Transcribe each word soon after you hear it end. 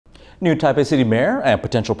New Taipei City Mayor and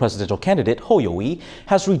potential presidential candidate Hou Yu-ih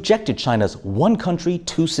has rejected China's one country,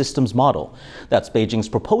 two systems model. That's Beijing's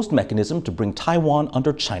proposed mechanism to bring Taiwan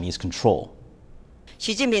under Chinese control.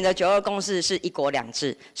 习近平的9·2共识是一国两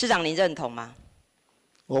制，市长您认同吗？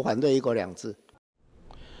我反对一国两制。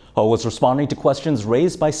 Hou was responding to questions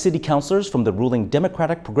raised by city councilors from the ruling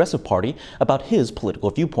Democratic Progressive Party about his political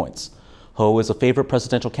viewpoints. Hou is a favorite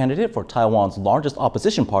presidential candidate for Taiwan's largest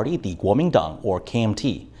opposition party, the Kuomintang, or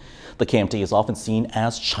KMT. The KMT is often seen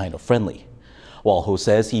as China-friendly. While Hou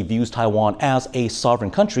says he views Taiwan as a sovereign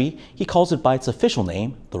country, he calls it by its official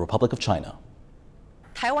name, the Republic of China.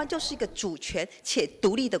 台湾就是一个主权且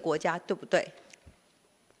独立的国家，对不对？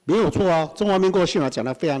没有错啊，中华民国宪法讲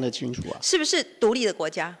得非常的清楚啊。是不是独立的国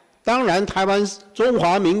家？当然，台湾中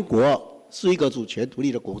华民国是一个主权独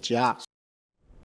立的国家。